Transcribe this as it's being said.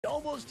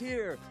Almost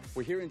here.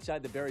 We're here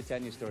inside the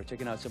Britannia store,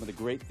 checking out some of the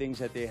great things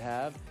that they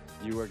have.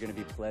 You are going to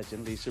be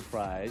pleasantly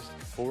surprised.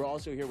 But we're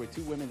also here with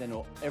two women that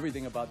know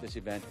everything about this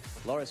event.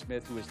 Laura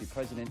Smith, who is the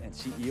president and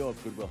CEO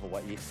of Goodwill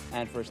Hawaii,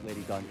 and First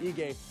Lady Dawn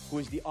Ige, who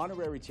is the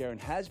honorary chair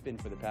and has been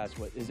for the past,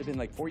 what, has it been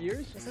like 4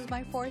 years? This is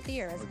my 4th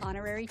year as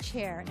honorary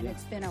chair, and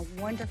it's been a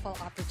wonderful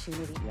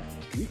opportunity.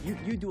 Yeah.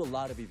 You do a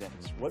lot of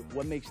events.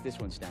 What makes this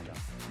one stand out?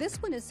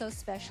 This one is so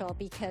special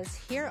because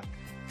here,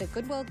 the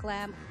Goodwill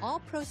GLAM, all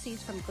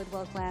proceeds from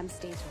Goodwill GLAM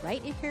stays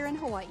right here in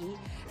Hawaii,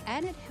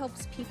 and it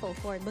helps people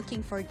who are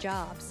looking for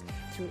jobs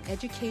through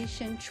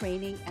education,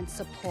 training, and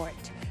support.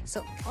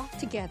 So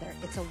altogether,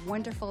 it's a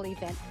wonderful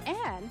event,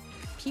 and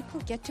people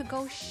get to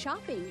go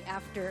shopping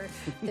after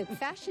the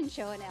fashion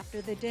show and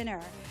after the dinner.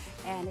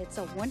 And it's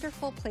a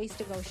wonderful place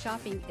to go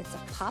shopping. It's a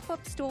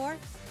pop-up store,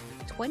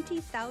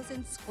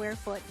 20,000 square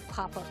foot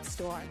pop-up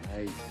store.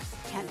 Nice.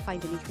 Can't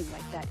find anything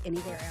like that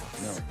anywhere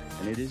else. No,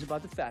 and it is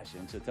about the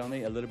fashion, so tell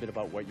me a little bit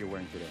about what you're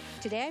wearing today.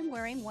 Today I'm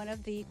wearing one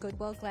of the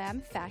Goodwill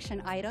GLAM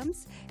fashion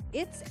items.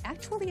 It's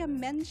actually a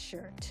men's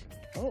shirt.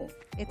 Oh,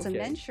 It's a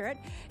men's shirt.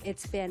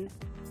 It's been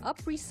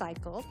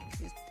up-recycled.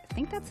 I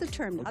think that's the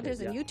term now.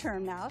 There's a new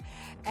term now.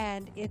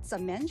 And it's a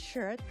men's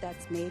shirt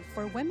that's made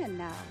for women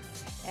now.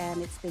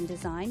 And it's been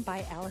designed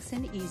by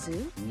Allison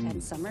Izu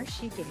and Summer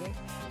Shige.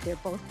 They're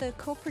both the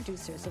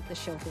co-producers of the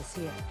show this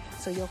year.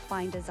 So you'll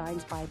find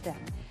designs by them.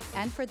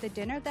 And for the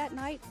dinner that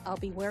night, I'll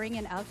be wearing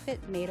an outfit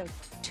made of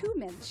 2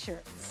 men's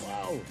shirts.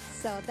 Wow.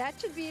 So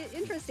that should be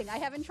interesting. I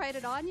haven't tried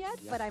it on yet,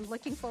 but I'm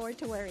looking forward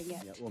to wearing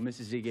it. Yeah. Well,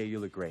 Mrs. Ige, you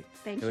look great.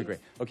 Thank you. Look great.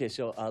 Okay,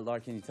 so Laura,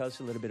 can you tell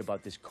us a little bit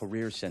about this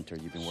career center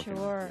you've been working on?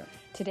 Sure.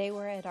 Today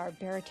we're at our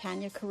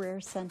Britannia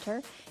Career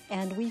Center,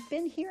 and we've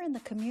been here in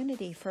the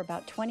community for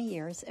about 20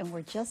 years, and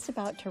we're just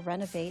about to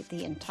renovate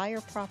the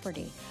entire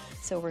property.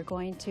 So we're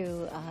going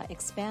to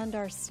expand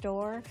our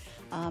store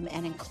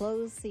and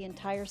enclose the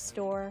entire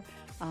store,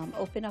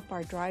 open up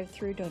our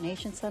drive-through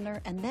donation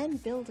center, and then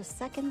build a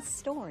second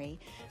story,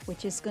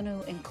 which is going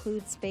to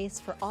include space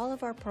for all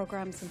of our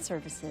programs and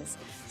services.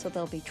 So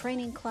there'll be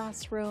training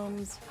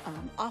classrooms,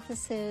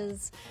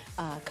 offices,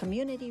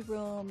 community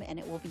room, and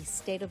it will be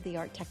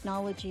state-of-the-art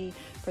technology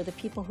for the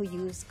people who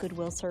use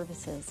Goodwill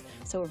services.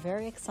 So we're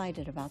very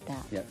excited about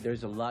that. Yeah,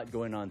 there's a lot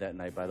going on that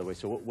night, by the way.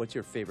 So what's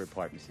your favorite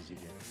part, Mrs.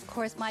 Ige? Of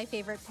course, my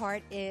favorite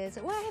part is,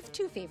 well, I have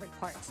 2 favorite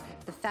parts.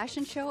 The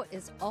fashion show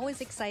is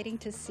always exciting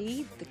to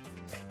see. The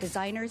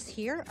designers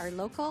here are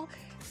local,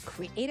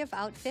 creative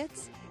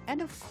outfits,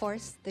 and of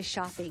course, the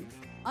shopping.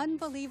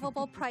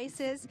 Unbelievable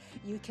prices.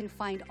 You can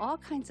find all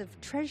kinds of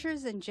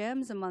treasures and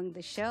gems among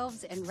the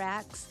shelves and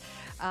racks.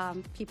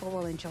 People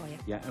will enjoy it.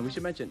 Yeah, and we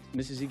should mention,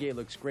 Mrs. Ige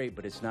looks great,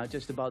 but it's not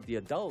just about the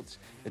adults.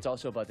 It's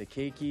also about the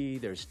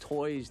keiki, there's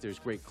toys, there's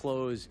great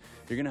clothes.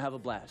 You're going to have a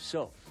blast.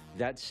 So,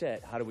 that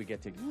said, how do we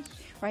get tickets?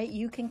 Right,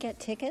 you can get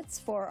tickets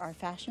for our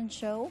fashion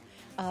show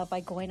by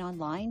going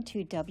online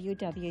to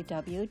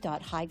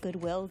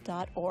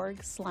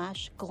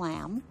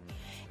www.highgoodwill.org/glam.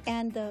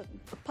 And the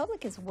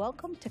public is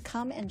welcome to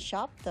come and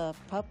shop the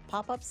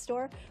pop-up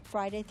store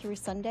Friday through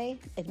Sunday.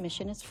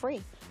 Admission is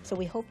free. So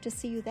we hope to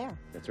see you there.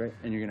 That's right.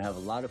 And you're going to have a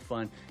lot of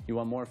fun. You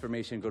want more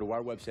information, go to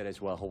our website as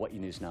well,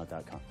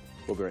 hawaiinewsnow.com.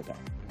 We'll be right back.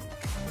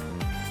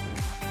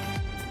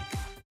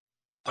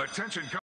 Attention.